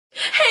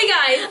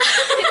guys.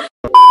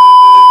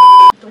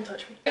 Don't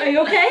touch me. Are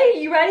you okay?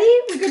 You ready?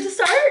 We good to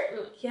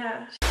start?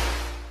 Yeah.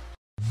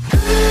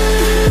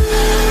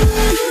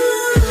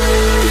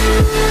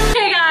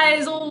 Hey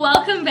guys,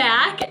 welcome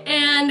back.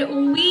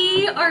 And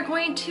we are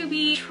going to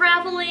be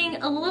traveling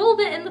a little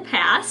bit in the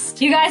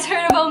past. You guys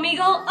heard of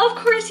Omegle? Of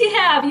course you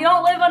have. You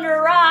don't live under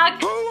a rock.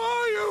 Who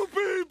are you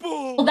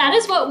people? Well, that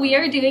is what we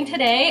are doing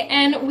today,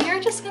 and we are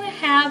just gonna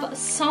have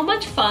so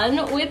much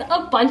fun with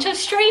a bunch of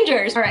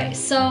strangers. All right,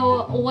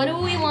 so what do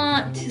we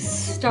want to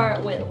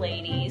start with,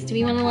 ladies? Do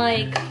we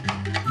wanna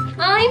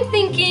I'm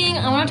thinking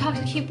I wanna talk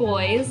to cute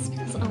boys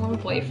because I want a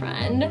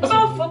boyfriend. What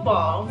about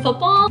football?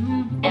 Football?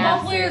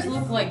 Football players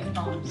look like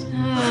thumbs. Isn't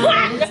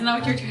that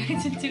what you're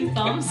trying to do,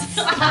 thumbs?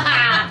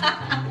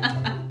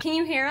 Can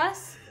you hear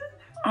us?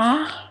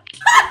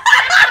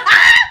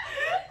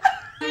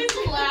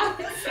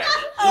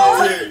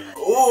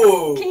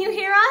 Ooh. Can you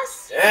hear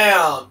us?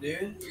 Damn,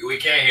 dude. We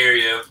can't hear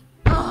you.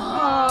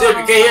 Oh. Dude,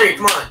 we can't hear you.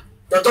 Come on.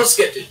 Don't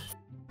skip it.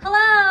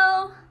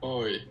 Hello.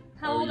 Oi.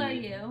 How old are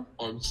you?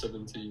 I'm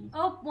 17.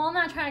 Oh, well, I'm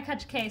not trying to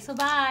catch a case, so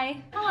bye.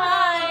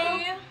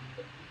 Hi.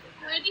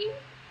 Ready?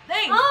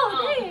 Thanks.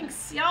 Oh,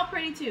 thanks. Y'all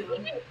pretty too. You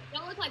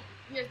don't look like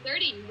you're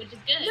 30, which is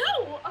good.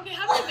 No. Okay,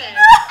 have a bed.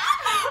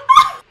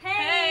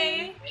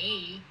 Hey.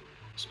 Hey.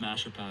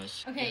 Smash or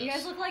pass? Okay, you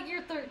guys look like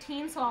you're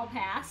 13, so I'll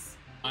pass.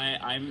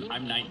 I'm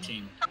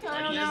 19.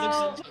 I don't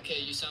know. Okay,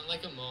 you sound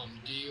like a mom.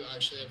 Do you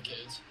actually have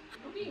kids?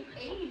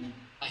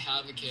 I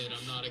have a kid.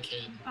 I'm not a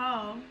kid.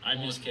 Oh. I'm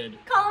his kid.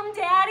 Call him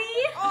daddy.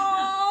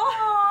 Oh.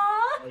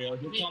 Oh, yeah,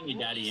 you call me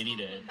daddy any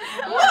day.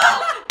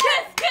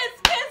 Kiss,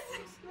 kiss, kiss.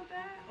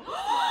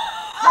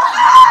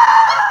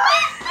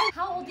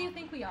 How old do you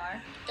think we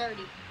are? 30.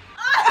 Why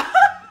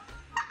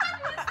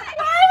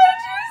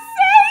would you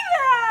say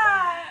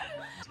that?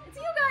 It's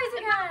you guys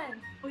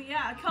again. Well,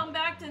 yeah, come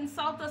back to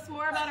insult us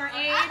more about our age.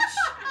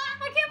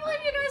 I can't believe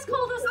you guys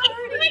called us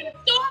 30.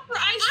 Stop her,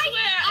 I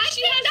swear. I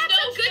She think has that's no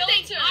a good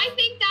thing. filter. I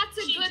think that's a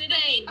She good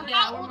didn't thing. even-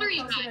 How old are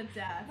you Closer guys? to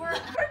death. We're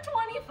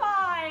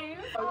 25.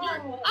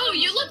 Oh,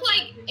 you look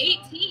like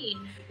 18.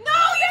 No,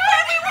 you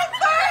said we were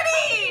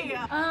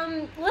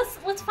 30!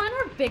 Let's find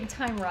our big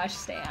time rush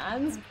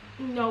stands.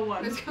 No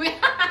one.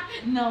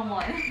 No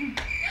one.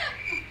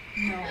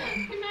 No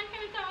one. We're not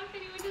gonna talk to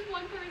anyone, just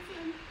one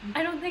person.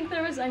 I don't think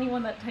there was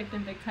anyone that typed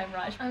in big time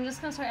rush. I'm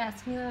just gonna start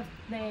asking them if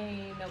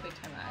they know big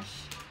time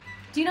rush.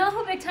 Do you know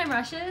who big time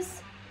rush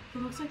is?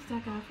 It looks like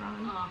Zac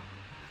Efron.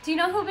 Do you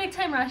know who big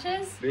time rush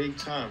is? Big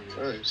time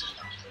first.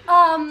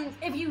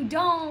 If you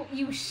don't,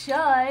 you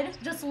should.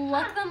 Just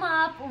look them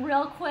up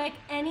real quick.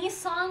 Any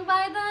song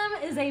by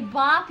them is a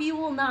bop you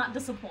will not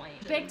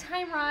disappoint. Big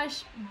Time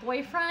Rush,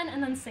 Boyfriend,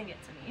 and then sing it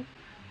to me.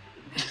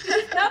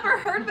 He's never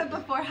heard of it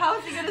before. How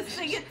is he gonna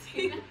sing it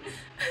to you?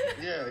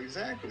 Yeah,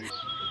 exactly.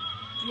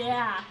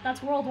 Yeah,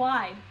 that's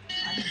worldwide.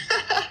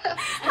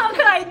 How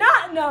could I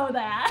not know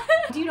that?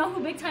 Do you know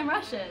who Big Time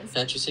Rush is?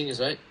 Country singers,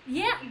 right?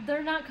 Yeah,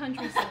 they're not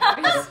country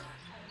singers.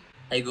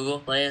 Hey Google,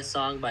 play a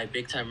song by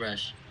Big Time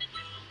Rush.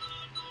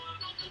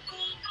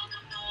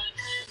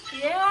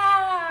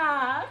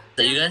 Yeah. Is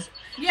that you guys?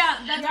 Yeah,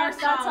 that's our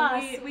That's song.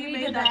 us. We We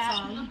made did that that.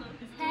 song.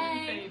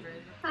 Hey.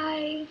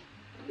 Hi.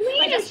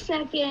 Wait a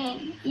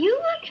second. You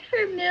look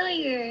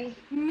familiar.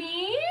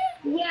 Me?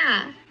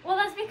 Yeah. Well,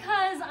 that's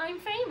because I'm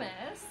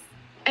famous.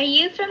 Are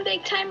you from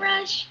Big Time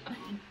Rush?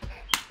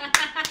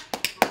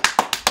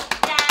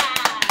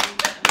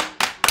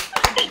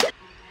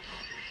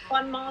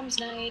 Fun mom's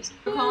night.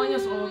 You're calling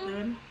us old,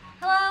 dude.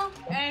 Hello?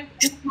 Hey,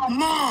 It's my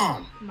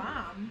mom.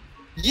 Mom.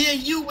 Yeah,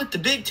 you with the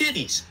big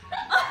titties.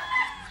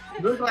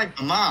 Look like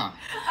my mom.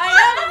 I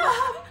am a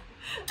mom.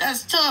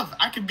 That's tough.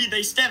 I could be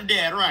their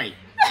stepdad, right?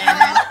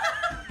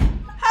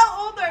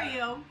 How old are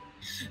you?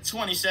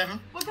 27.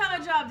 What kind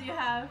of job do you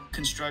have?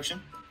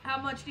 Construction.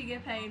 How much do you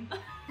get paid?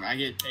 I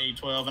get paid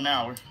 $12 an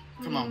hour.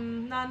 Come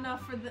on. Not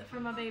enough for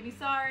my baby.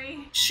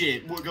 Sorry.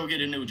 Shit, we'll go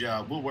get a new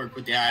job. We'll work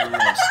with the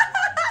IRS.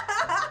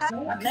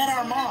 I met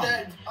our mom.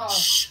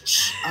 Shh,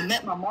 shh. I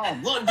met my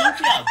mom. Look, don't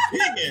you have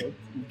big ass.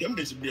 Them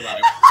bitches be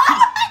like,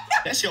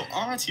 that's your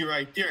auntie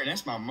right there, and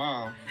that's my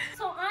mom.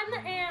 So I'm the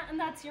aunt and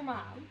that's your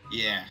mom.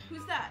 Yeah.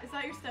 Who's that? Is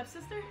that your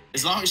stepsister?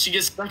 As long as she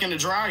gets stuck in the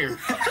dryer.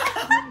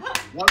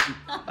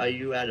 Are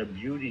you at a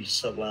beauty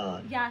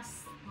salon?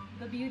 Yes,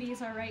 the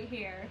beauties are right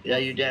here. Yeah,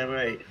 you damn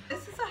right.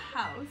 This is a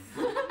house.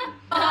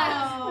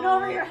 Put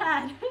over your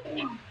head.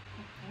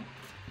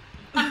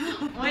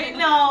 Wait,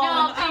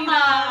 no. come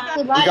on.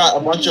 We got a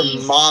bunch of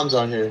moms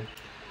on here.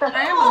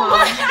 I am a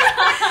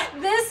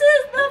mom. This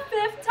is the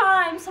 5th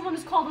time someone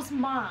has called us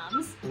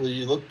moms. Well,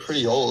 you look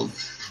pretty old.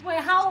 Wait,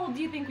 how old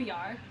do you think we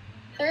are?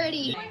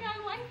 30. Oh my god,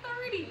 I'm like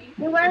 30.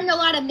 You're wearing a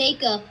lot of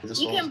makeup. This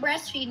You one. can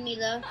breastfeed me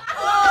though.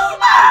 Oh,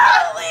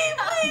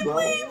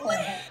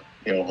 please.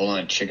 Yo, hold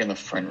on, chick in the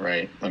front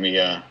right. Let me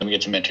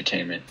get some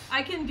entertainment.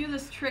 I can do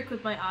this trick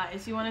with my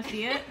eyes. You want to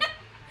see it?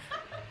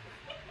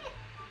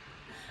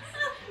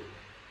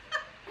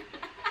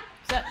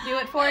 Does that do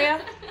it for you?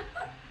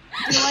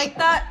 Do you like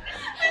that?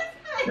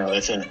 No,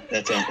 that's a. Are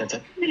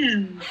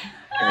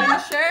you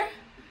sure?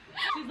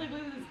 She's like,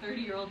 look at this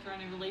 30-year-old trying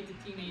to relate to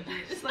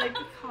teenagers. It's like,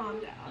 calm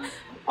down.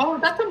 Oh,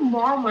 that's a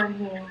mom on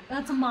here.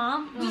 That's a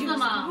mom? Who's the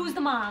mom? Who's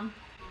the mom?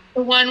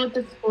 The one with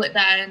the split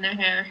dye in their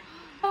hair.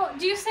 Oh,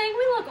 do you saying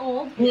we look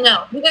old?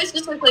 No, you guys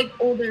just look like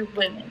older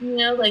women. You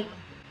know, like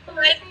you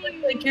guys look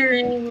like you're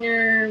in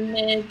your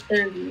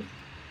mid-30s.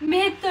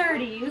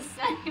 Mid-30s.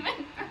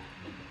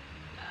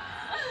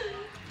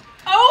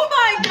 Oh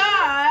my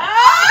god!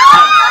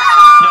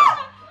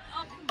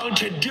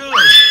 To do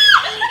it.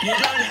 You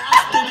don't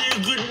have to be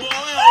a good boy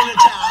all the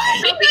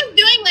time. What are you guys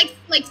doing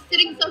like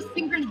sitting so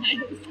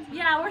synchronized?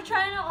 Yeah, we're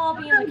trying to all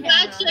be in the camera.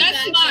 Gotcha,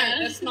 gotcha.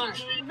 That's smart.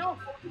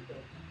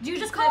 Do you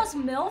just call us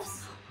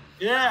MILFs?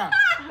 Yeah.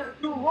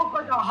 You look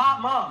like a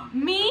hot mom.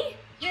 Me?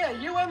 Yeah,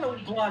 you and the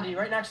blondie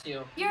right next to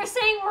you. You're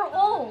saying we're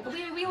old.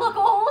 We look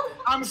old?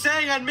 I'm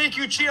saying I'd make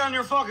you cheat on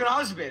your fucking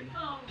husband.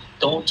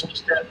 Don't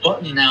touch that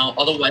button now,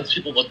 otherwise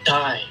people will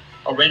die.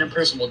 A random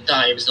person will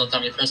die every single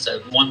time you press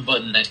that one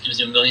button that gives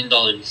you $1 million.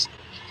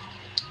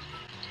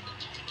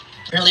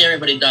 Apparently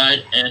everybody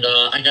died, and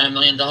I got $1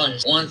 million.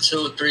 1,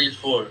 2, 3,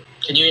 4.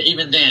 Can you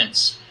even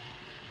dance?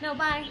 No,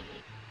 bye.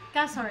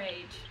 Guess our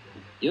age.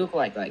 You look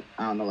like, I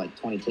don't know, like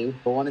 22.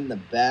 The one in the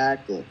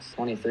back looks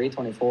 23,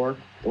 24.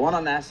 The one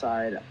on that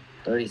side,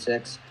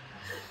 36.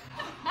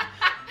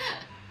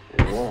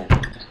 Whoa.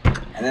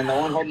 And then the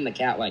one holding the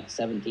cat, like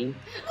 17.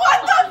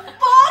 What the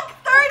fuck?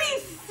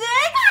 36?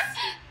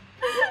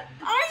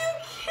 Are you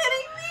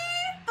kidding me?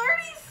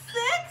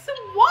 36?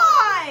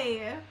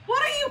 Why?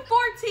 What are you,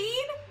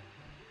 14?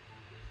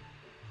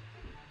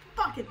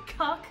 Fucking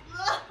cuck.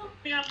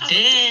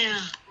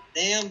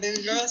 Damn,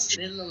 baby girls.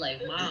 They look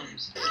like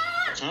moms. I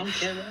don't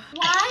care, bro.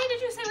 Why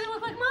did you say we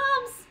look like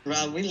moms?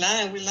 Bro, we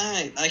lying.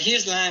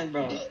 Here's lying,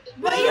 bro.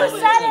 But you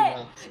said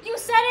it. You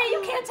said it.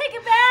 You can't take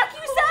it back.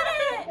 You said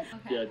it.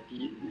 Yeah,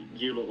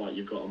 you look like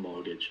you've got a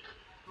mortgage.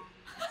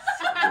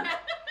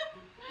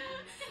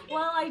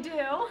 Well, I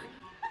do.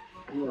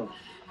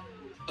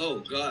 Oh,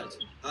 God.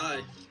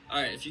 Hi.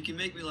 Alright, if you can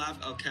make me laugh,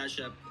 I'll cash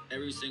up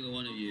every single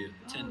one of you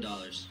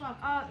 $10. Fuck.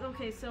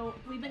 Okay, so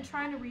we've been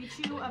trying to reach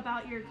you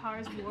about your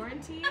car's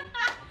warranty,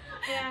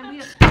 and we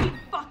just keep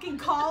fucking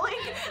calling,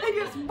 and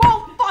you just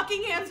won't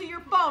fucking answer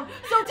your phone.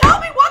 So tell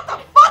me what the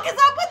fuck is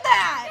up with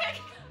that?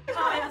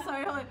 Oh yeah,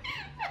 sorry. Hold on.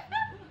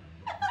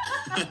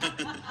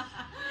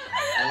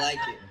 I like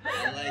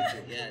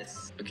it,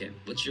 yes. Okay,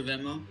 what's your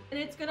Venmo? And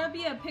it's gonna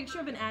be a picture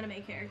of an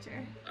anime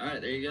character. Alright,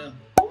 there you go.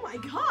 Oh my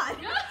god!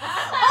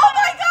 Oh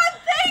my god!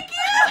 Thank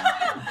you!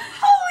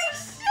 Holy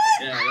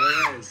shit! Yeah,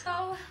 there it is.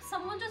 So,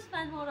 someone just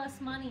Venmoed us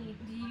money.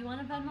 Do you want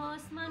to Venmo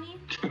us money?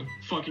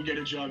 Fucking get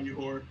a job, you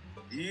whore.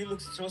 You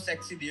look so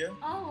sexy, dear.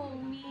 Oh,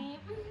 me.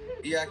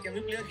 Yeah, can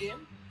we play a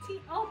game?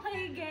 Oh,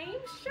 play a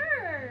game?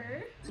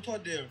 Sure.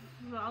 What, dear?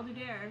 Well, I'll do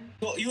dare.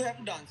 So you have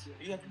to dance.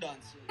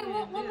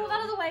 We'll move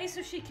out of the way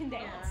so she can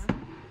dance.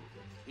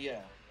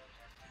 Yeah.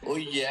 Oh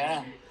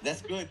yeah,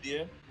 that's good,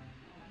 dear.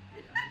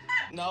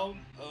 Now,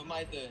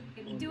 my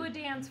turn. Do a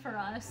dance for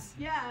us.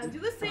 Yeah, do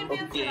the same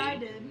dance that I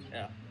did.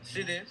 Yeah.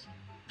 See this?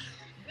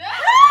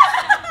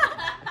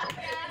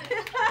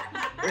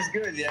 It's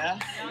good, yeah?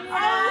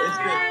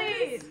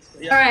 It's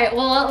good. Yeah. Alright,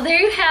 well, there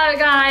you have it,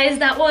 guys.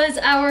 That was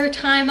our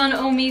time on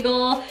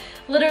Omegle.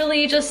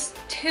 Literally just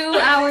 2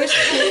 hours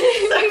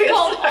to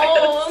go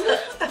home.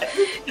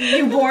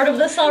 You bored of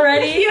this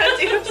already? Yeah,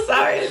 dude, I'm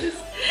sorry.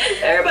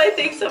 Everybody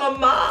thinks I'm a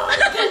mom.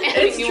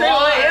 It's true,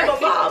 I am a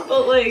mom,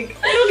 but like,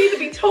 I don't need to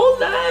be told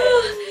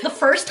that. The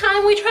first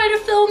time we tried to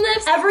film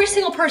this, every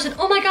single person,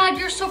 oh my god,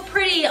 you're so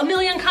pretty, a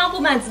million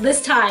compliments.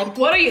 This time,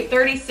 what are you,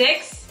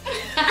 36?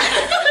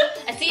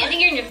 I see, I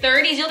think you're in your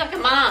 30s, you look like a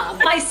mom.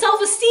 my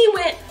self-esteem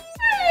went,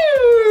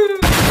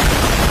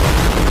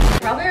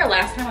 Probably our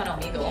last time on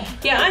Omegle.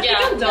 Yeah, I think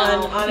I'm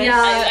done, honestly.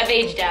 Yeah. I've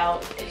aged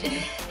out.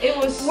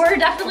 We're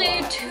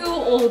definitely too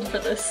old for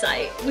this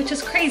site, which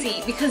is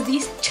crazy because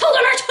these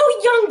children are too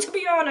young to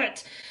be on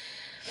it.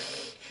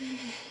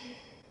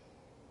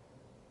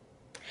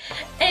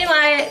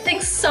 Anyway,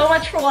 thanks so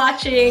much for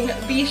watching.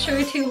 Be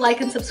sure to like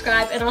and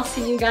subscribe, and I'll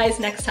see you guys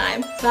next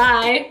time.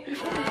 Bye.